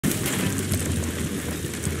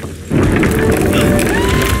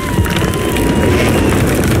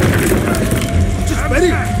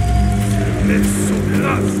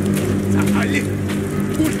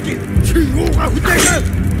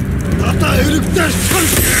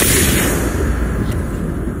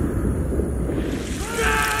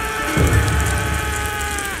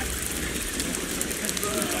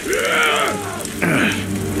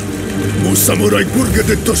Samurai purge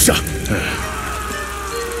de tosha.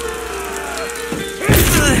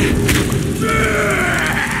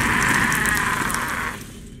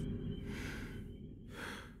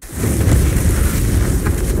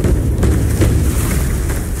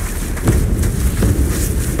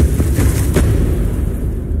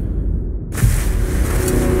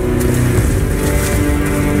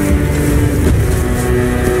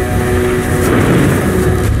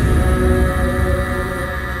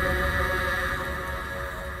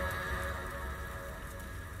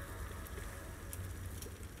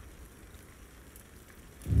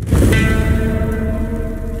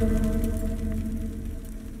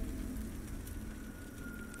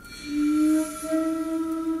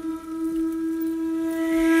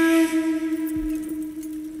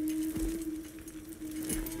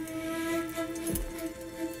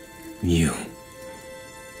 You.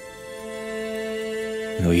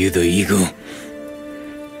 Are you the eagle?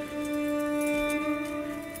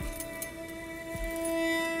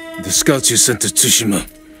 The scouts you sent to Tsushima.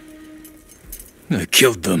 I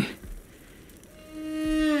killed them.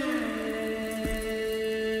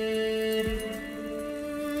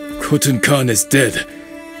 Khotun Khan is dead.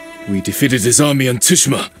 We defeated his army on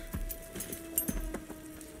Tsushima.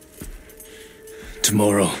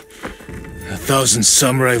 Tomorrow, 1,000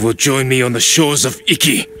 samurai will join me on the shores of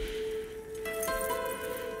Iki.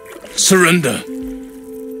 Surrender,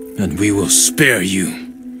 and we will spare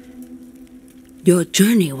you. Your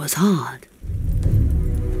journey was hard.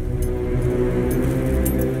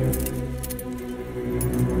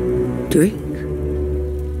 Drink.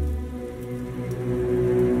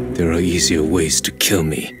 There are easier ways to kill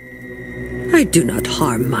me. I do not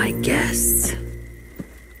harm my guests.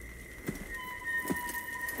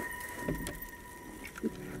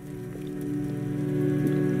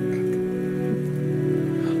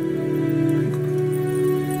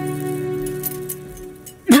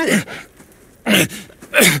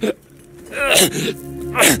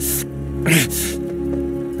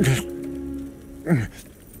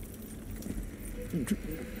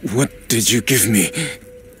 What did you give me?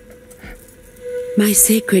 My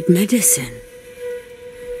sacred medicine.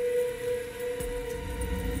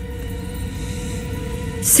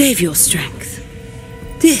 Save your strength.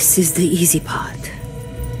 This is the easy part.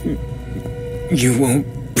 You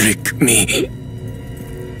won't break me.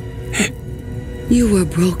 You were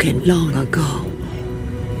broken long ago.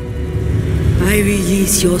 I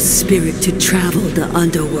release your spirit to travel the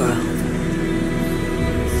underworld.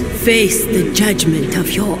 Face the judgment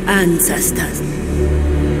of your ancestors.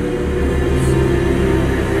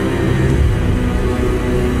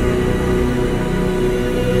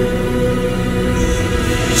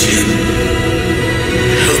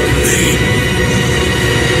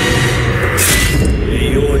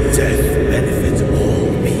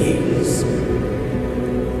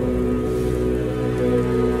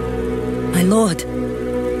 Lord.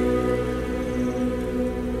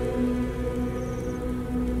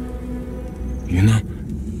 You know,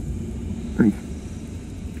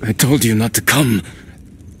 I told you not to come.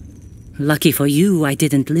 Lucky for you, I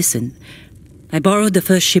didn't listen. I borrowed the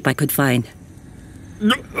first ship I could find.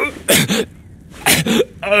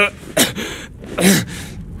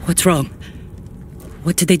 What's wrong?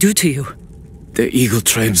 What did they do to you? The Eagle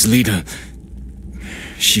Tribe's leader.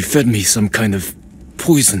 She fed me some kind of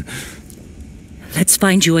poison. Let's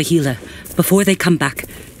find you a healer, before they come back.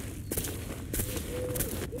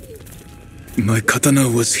 My katana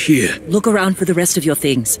was here. Look around for the rest of your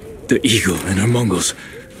things. The Eagle and her Mongols.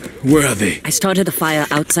 Where are they? I started a fire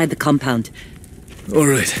outside the compound. All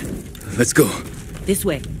right, let's go. This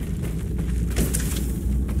way.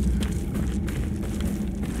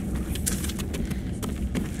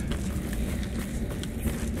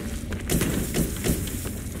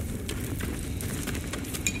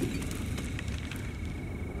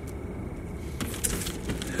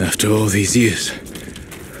 After all these years,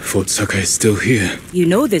 Fort Sakai is still here. You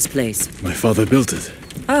know this place? My father built it.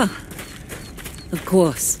 Ah, of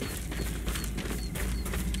course.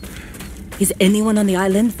 Is anyone on the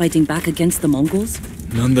island fighting back against the Mongols?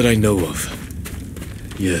 None that I know of.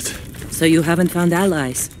 Yet. So you haven't found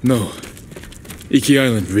allies? No. Iki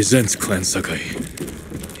Island resents Clan Sakai.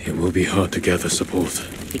 It will be hard to gather support.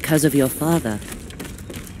 Because of your father.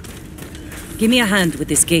 Give me a hand with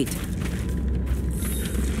this gate.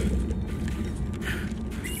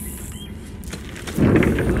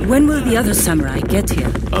 When will the other samurai get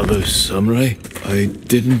here? Other samurai? I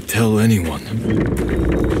didn't tell anyone.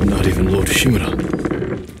 Not even Lord Lord Shimura.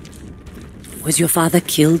 Was your father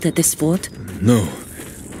killed at this fort? No.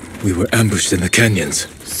 We were ambushed in the canyons.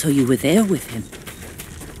 So you were there with him?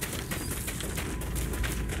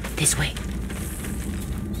 This way.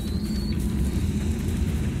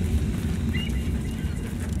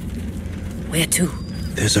 Where to?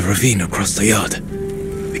 There's a ravine across the yard.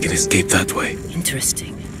 We can escape that way.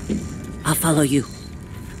 Interesting. I'll follow you.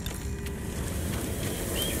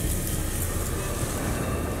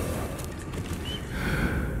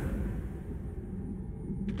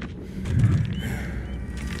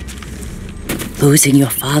 Losing your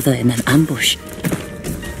father in an ambush.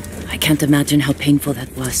 I can't imagine how painful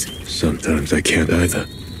that was. Sometimes I can't either.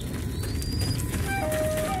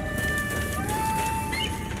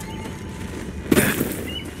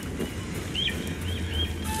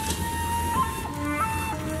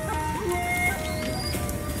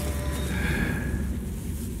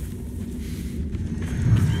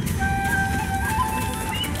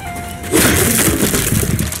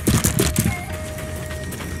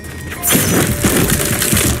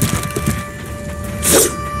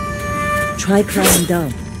 Try climbing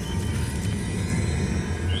down.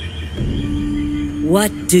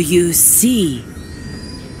 What do you see?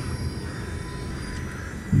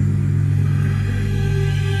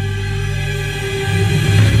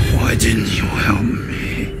 Why didn't you help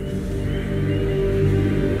me?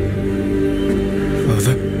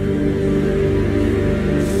 Father?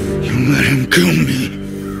 You let him kill me.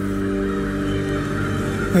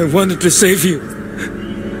 I wanted to save you.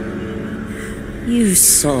 You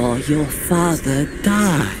saw your father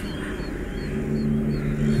die.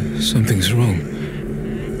 Something's wrong.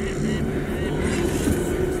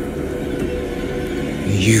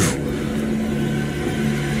 You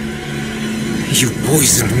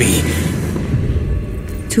poisoned me.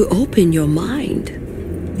 To open your mind,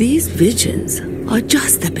 these visions are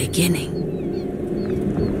just the beginning.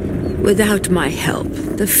 Without my help,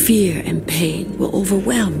 the fear and pain will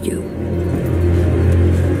overwhelm you.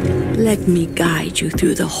 Let me guide you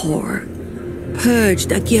through the horror, purge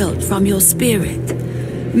the guilt from your spirit,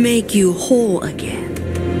 make you whole again.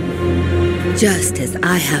 Just as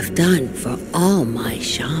I have done for all my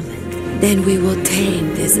shamans. Then we will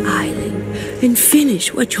tame this island and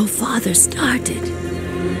finish what your father started.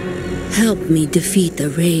 Help me defeat the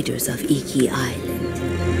raiders of Iki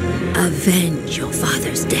Island. Avenge your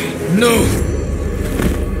father's death. No!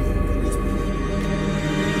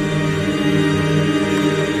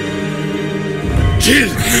 Kill!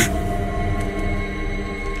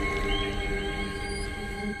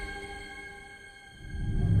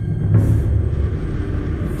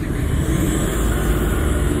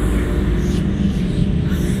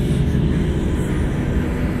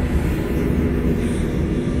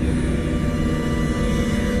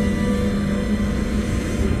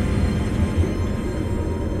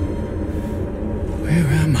 Where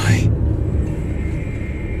am I?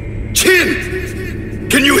 Chin!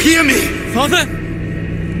 Can you hear me? Father?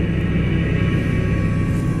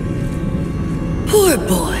 Poor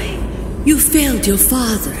boy. You failed your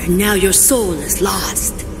father, and now your soul is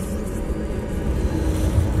lost.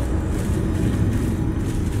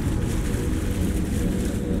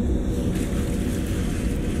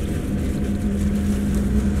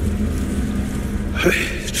 I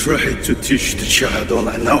tried to teach the child all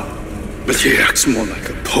I know, but he acts more like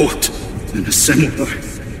a poet than a samurai.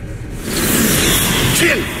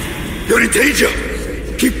 Chin! You're in danger!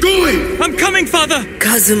 Keep going! I'm coming, Father!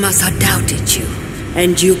 Kazumasa doubted you,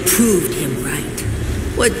 and you proved him right.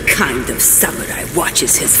 What kind of samurai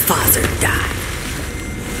watches his father die?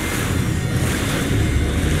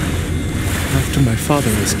 After my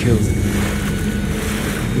father was killed,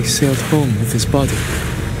 we sailed home with his body.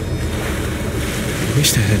 I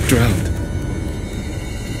wished I had drowned.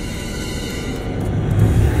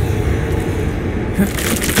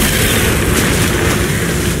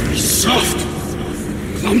 He's soft,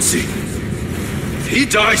 clumsy. If he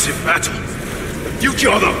dies in battle, the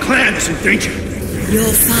future of our clan is in danger.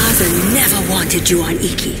 Your father never wanted you on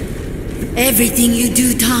Iki. Everything you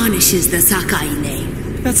do tarnishes the Sakai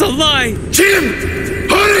name. That's a lie! Jim!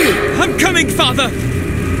 Hurry! I'm coming, Father!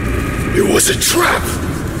 It was a trap!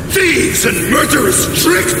 Thieves and murderers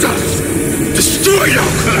tricked us! Destroyed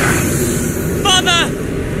our clan! Father!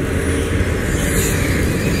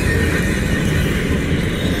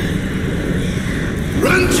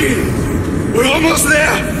 Run, Jin! We're almost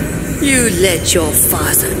there! You let your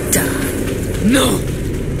father die. No!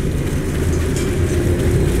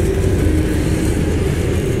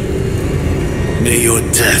 May your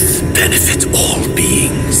death benefit all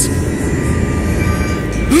beings.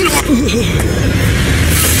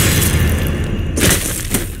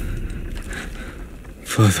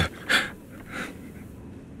 Father.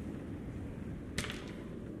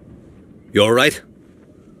 You all right?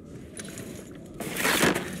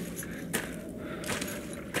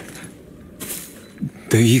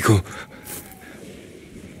 The eagle.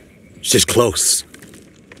 She's close.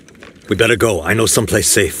 We better go. I know someplace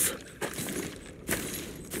safe.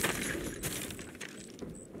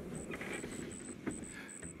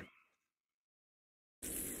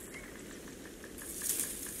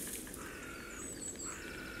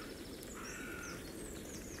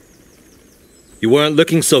 You weren't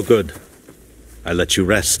looking so good. I let you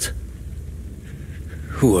rest.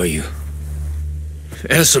 Who are you?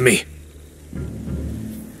 Answer me.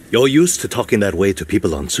 You're used to talking that way to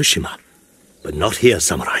people on Tsushima, but not here,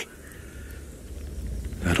 samurai.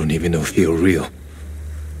 I don't even know if you're real.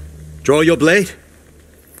 Draw your blade.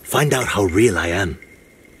 Find out how real I am.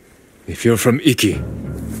 If you're from Iki,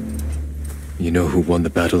 you know who won the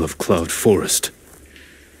Battle of Cloud Forest.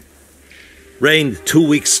 Rained 2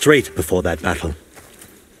 weeks straight before that battle.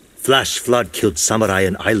 Flash flood killed samurai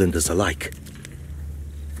and islanders alike.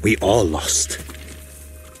 We all lost.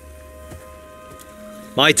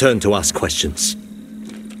 My turn to ask questions.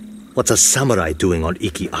 What's a samurai doing on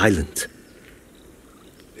Iki Island?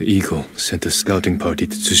 The Eagle sent a scouting party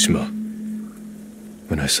to Tsushima.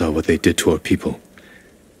 When I saw what they did to our people,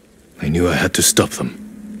 I knew I had to stop them.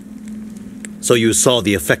 So you saw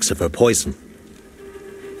the effects of her poison?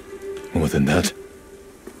 More than that,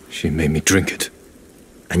 she made me drink it.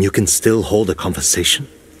 And you can still hold a conversation?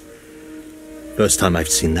 First time I've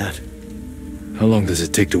seen that. How long does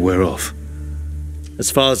it take to wear off?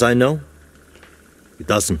 As far as I know, it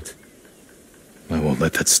doesn't. I won't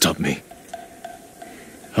let that stop me.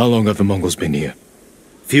 How long have the Mongols been here?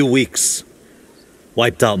 Few weeks.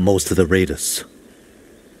 Wiped out most of the raiders.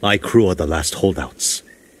 My crew are the last holdouts.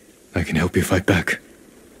 I can help you fight back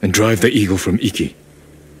and drive the Eagle from Iki.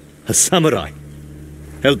 A samurai?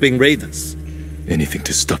 Helping raiders? Anything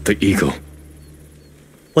to stop the Eagle.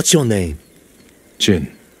 What's your name?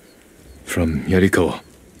 Jin, from Yarikawa.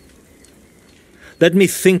 Let me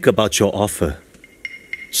think about your offer.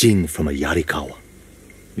 Jin from a Yarikawa.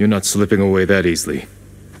 You're not slipping away that easily.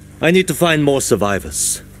 I need to find more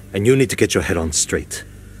survivors, and you need to get your head on straight.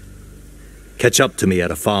 Catch up to me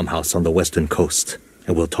at a farmhouse on the western coast,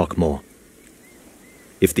 and we'll talk more.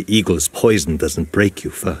 If the Eagle's poison doesn't break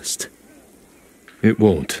you first. It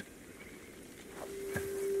won't.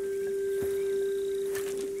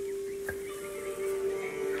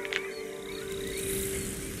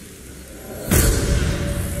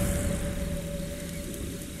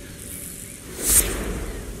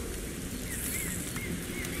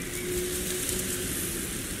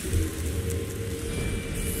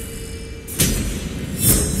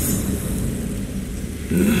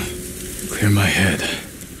 Clear my head,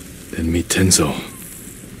 then meet Tenzo.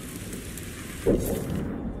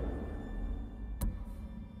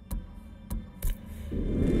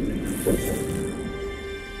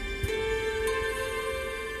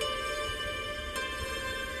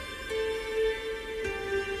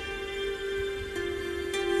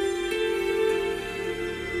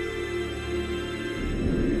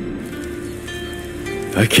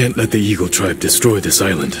 I can't let the Eagle tribe destroy this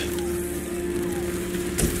island.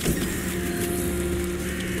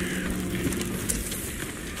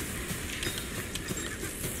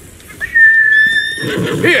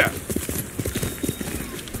 Here!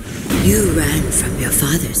 You ran from your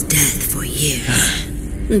father's death for years.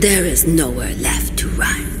 There is nowhere left to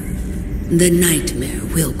run. The nightmare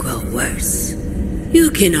will grow worse.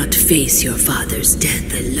 You cannot face your father's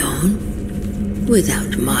death alone.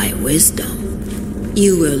 Without my wisdom,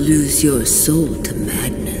 you will lose your soul to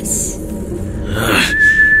madness.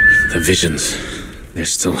 The visions, they're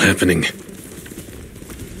still happening.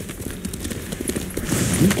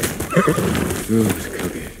 Good,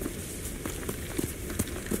 Kage.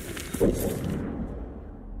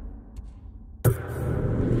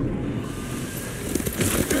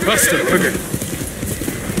 Faster, quicker.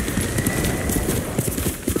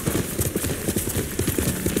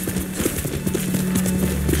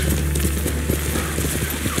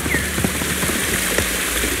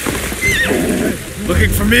 Looking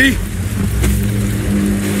for me?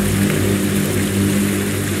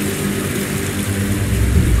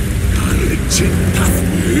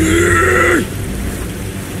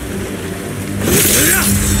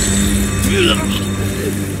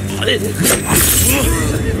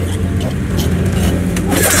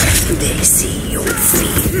 They see your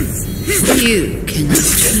fear. You cannot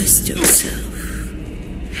trust yourself.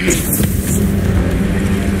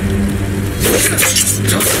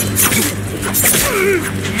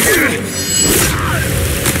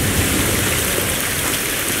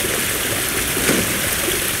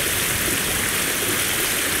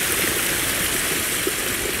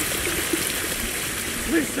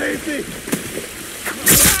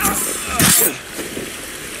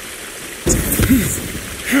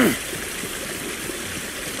 You're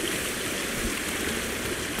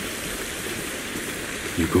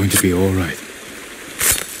going to be all right.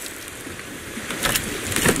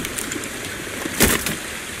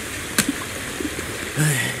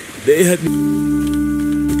 They had...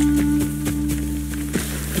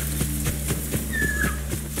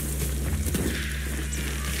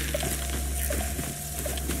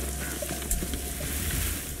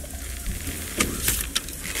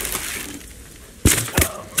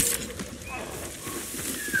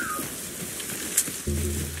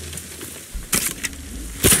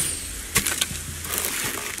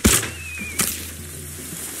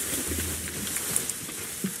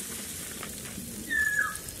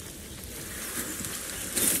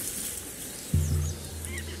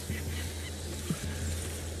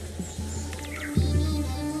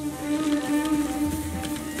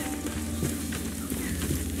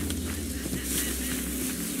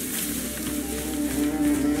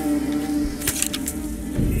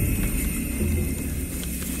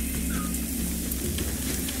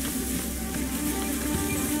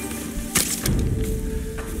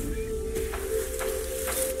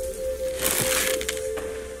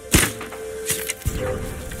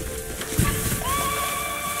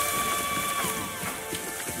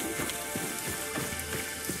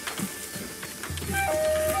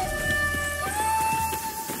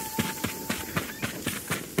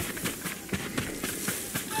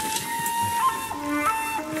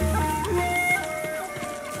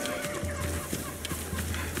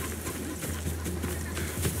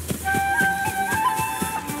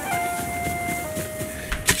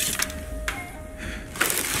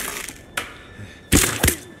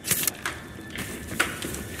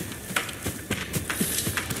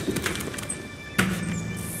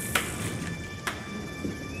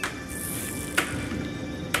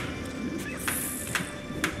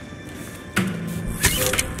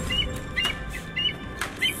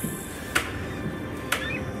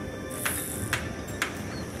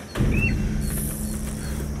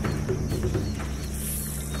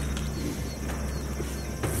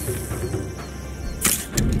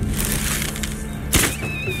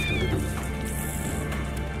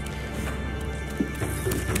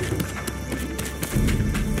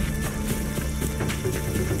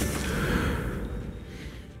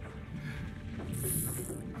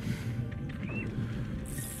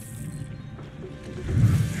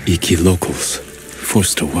 Iki locals,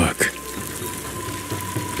 forced to work.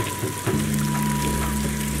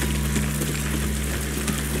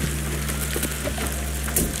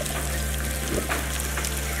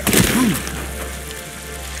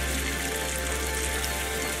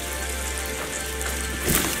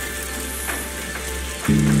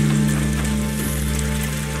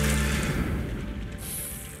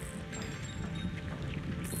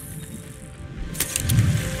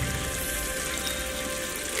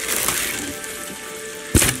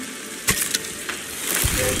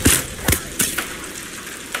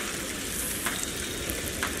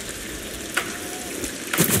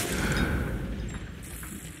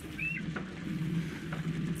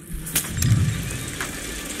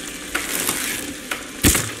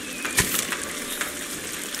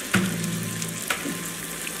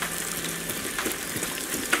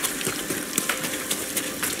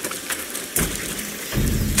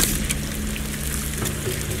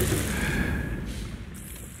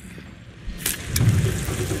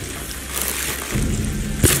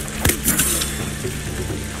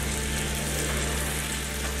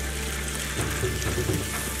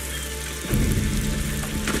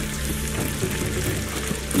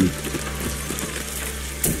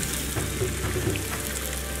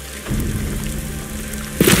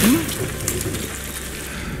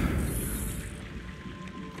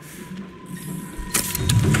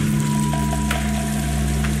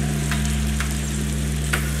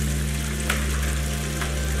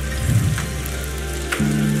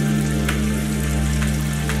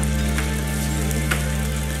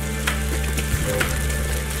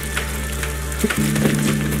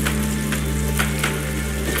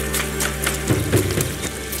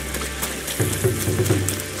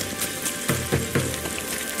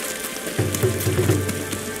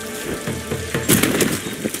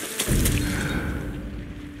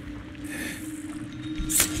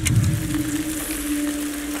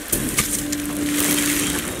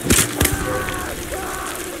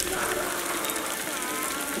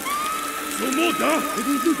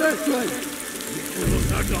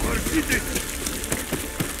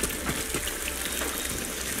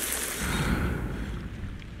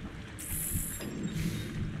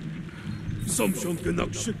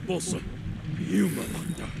 Samşonkenak şık bolsa,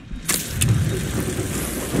 yumalakta.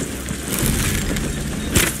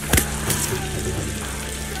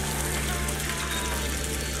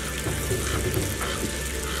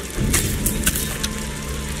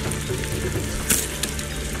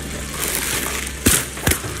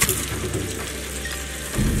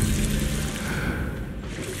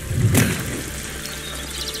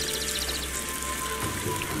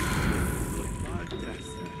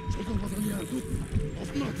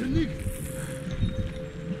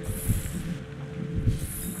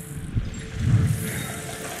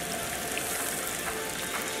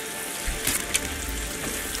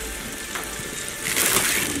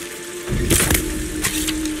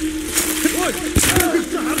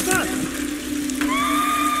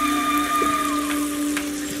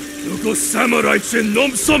 누구 사무라이치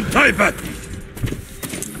놈썸 타이bat!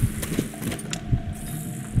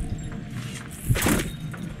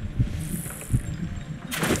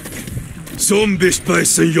 Zombies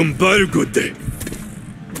beißen Jumbalgude.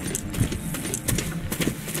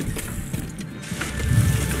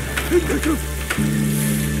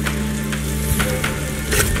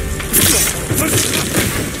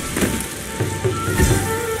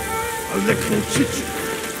 Alle kłócić.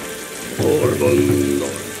 Orban.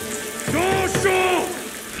 Dosho!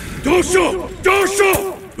 Dosho! Dosho!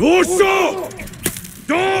 Dosho!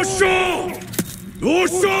 Dosho!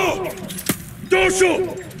 Dosho!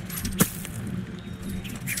 Dosho!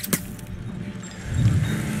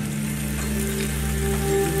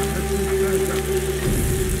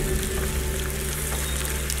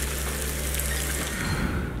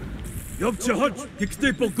 Yopça haç,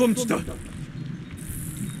 dikte pokomçta.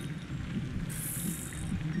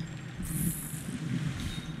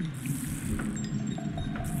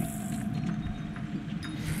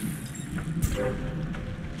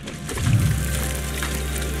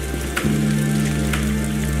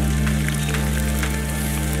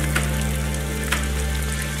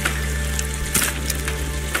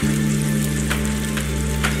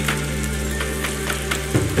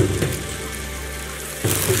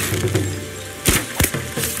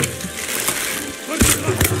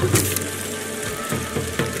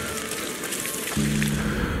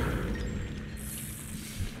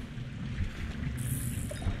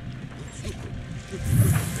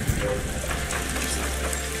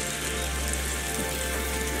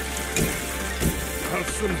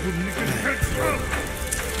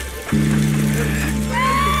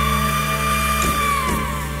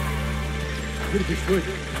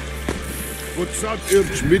 What's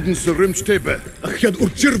urge midden serumstepe? Achad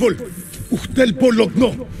urchirvol, uchtel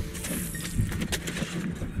pologno.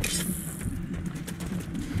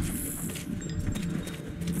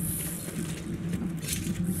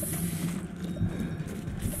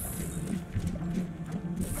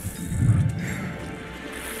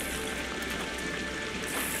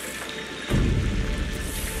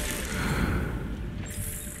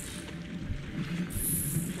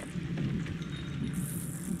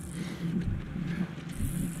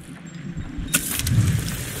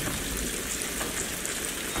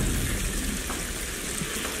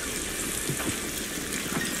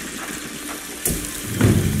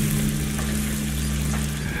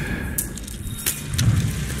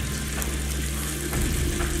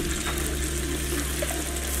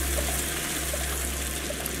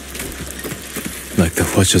 Like the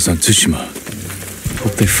watchers on Tsushima.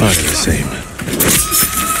 Hope they fire the same.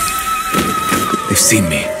 They've seen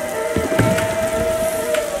me.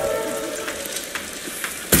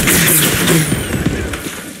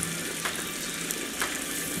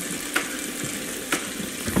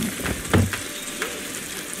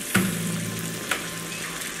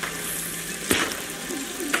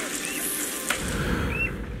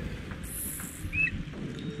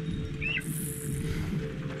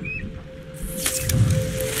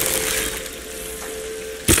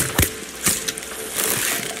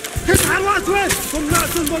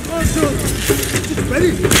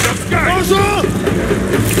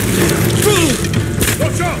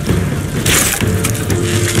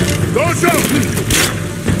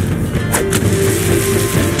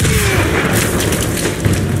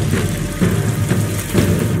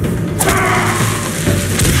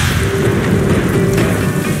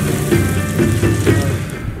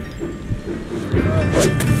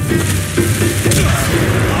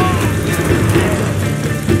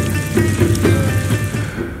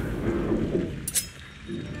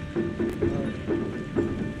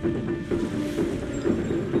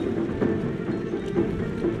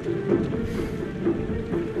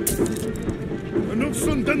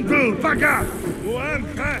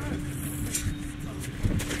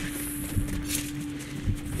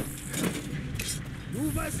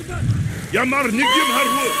 Yamar nigim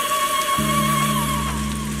harwu.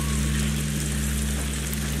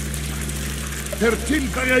 Tertil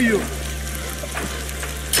kagayo.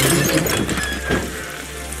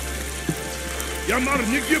 Yamar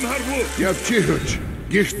nigim harwu. Yapchihuch.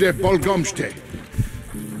 Gichte bolgomste.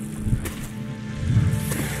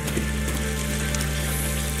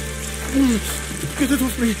 Get it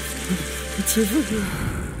off me.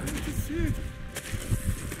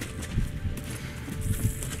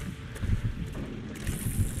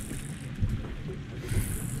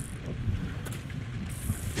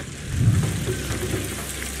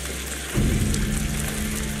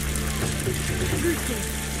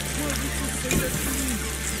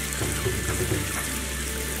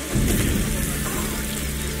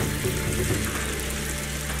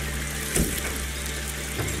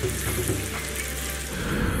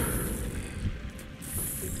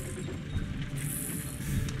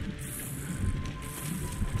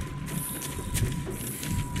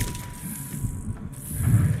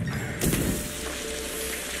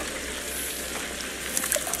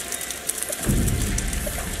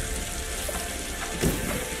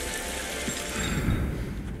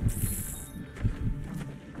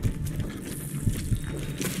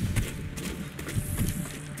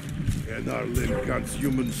 Enarlin ganz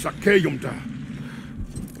human sakeyum da.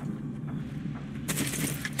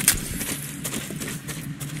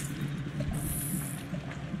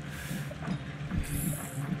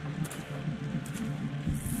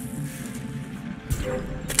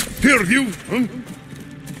 Hear you, huh?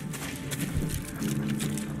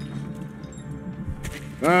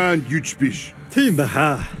 And you speak.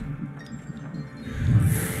 Timaha.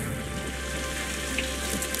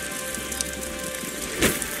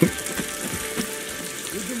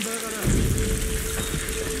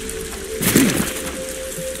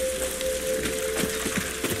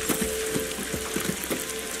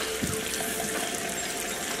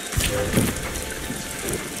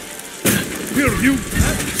 Hear you?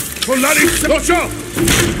 Polari Sebosha!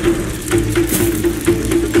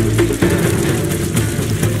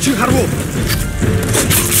 Chiharu!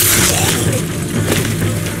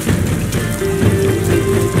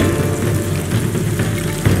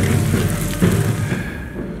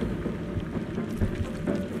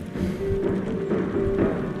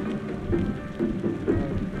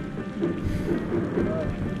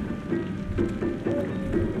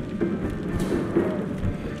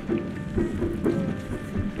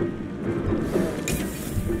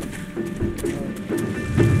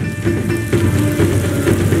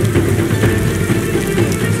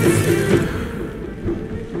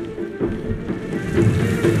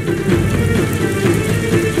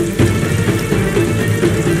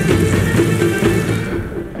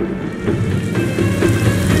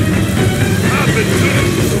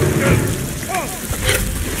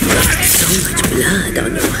 Blood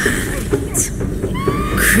on your hands,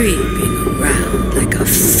 creeping around like a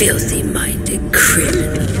filthy-minded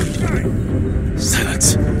criminal.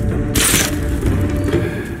 Silence.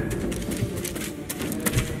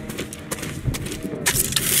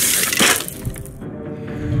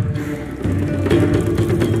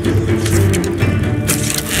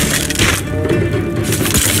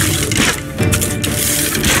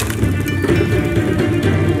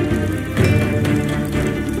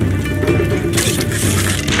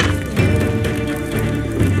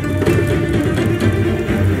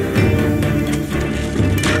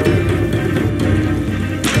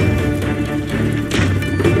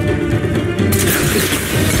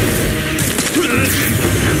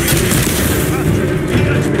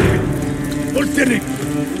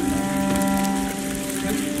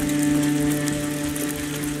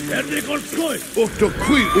 Otto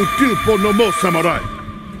qui utilpo nomo samurai.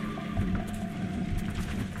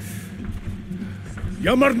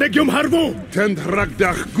 Yamar Negium Harvo! Tend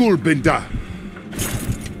ragdach gulbinda.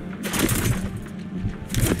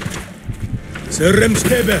 Serem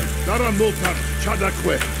Stebe! Dara motar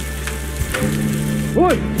chadakwe.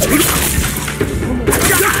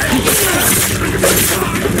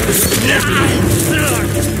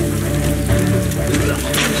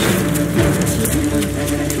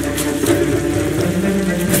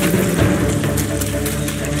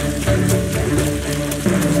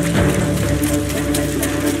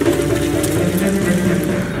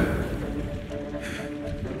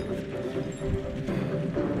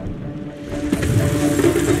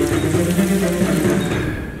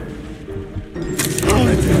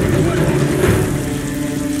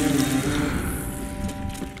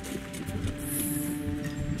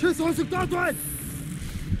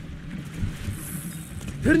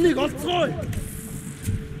 Тэрнийг олцгоё!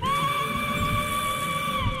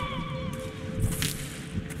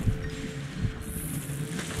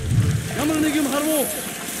 Ямар нэг юм харав уу?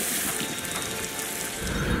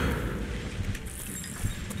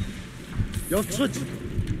 Явцгаж.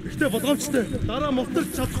 Ихтэй болгоомжтой. Дараа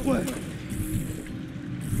мултарч чадахгүй.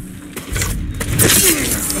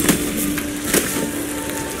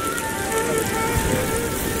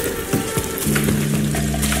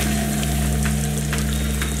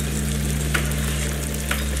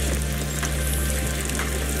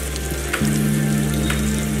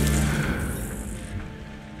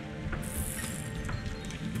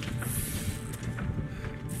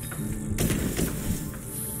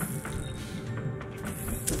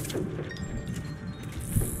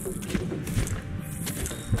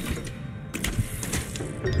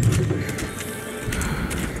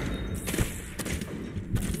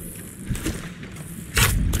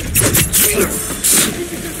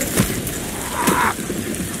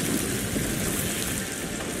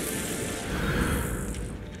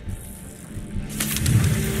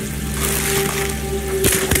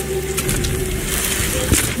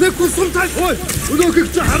 Ой, өнөөхийг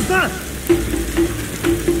чи харлаа.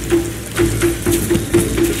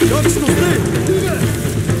 Явж нүстэй.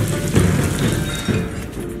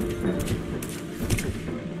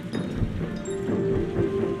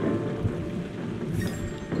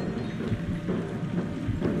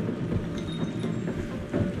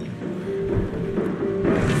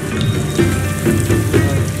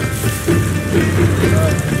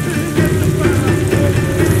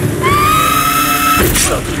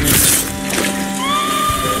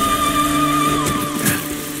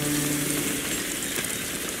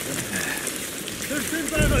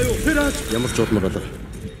 Ямар ч удмар болоо.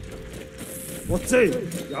 Уцаа,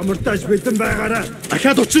 ямар тааш бэлэн байгаараа.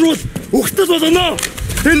 Дахиад учруул өгтөл болно.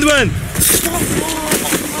 Тэнд байна.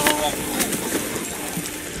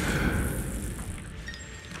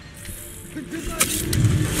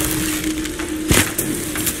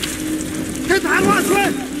 Тэд харвас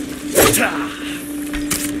байна.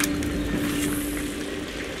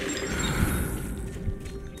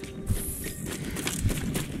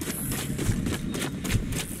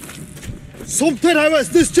 Сумтэр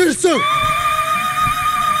аваас нисчирсэн.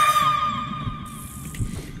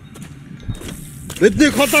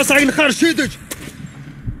 Бидний холоос агнахаар шийдэж.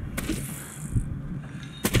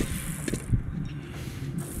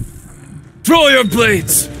 Throw your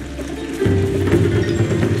blades!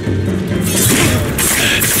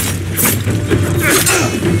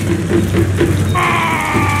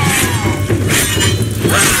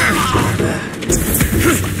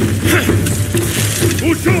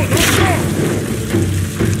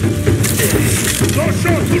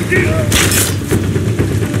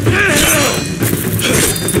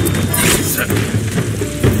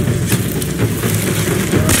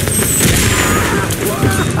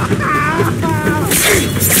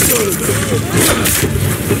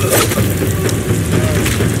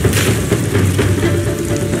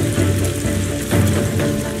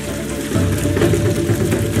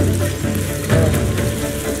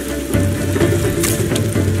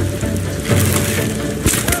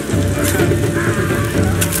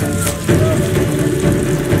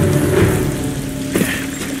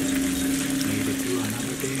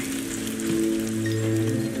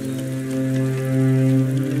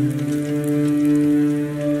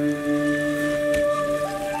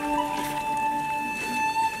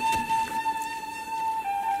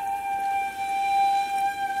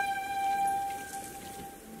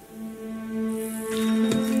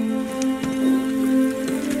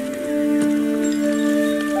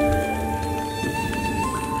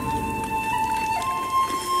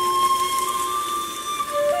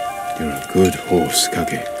 You're a good horse,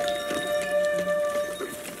 Kage.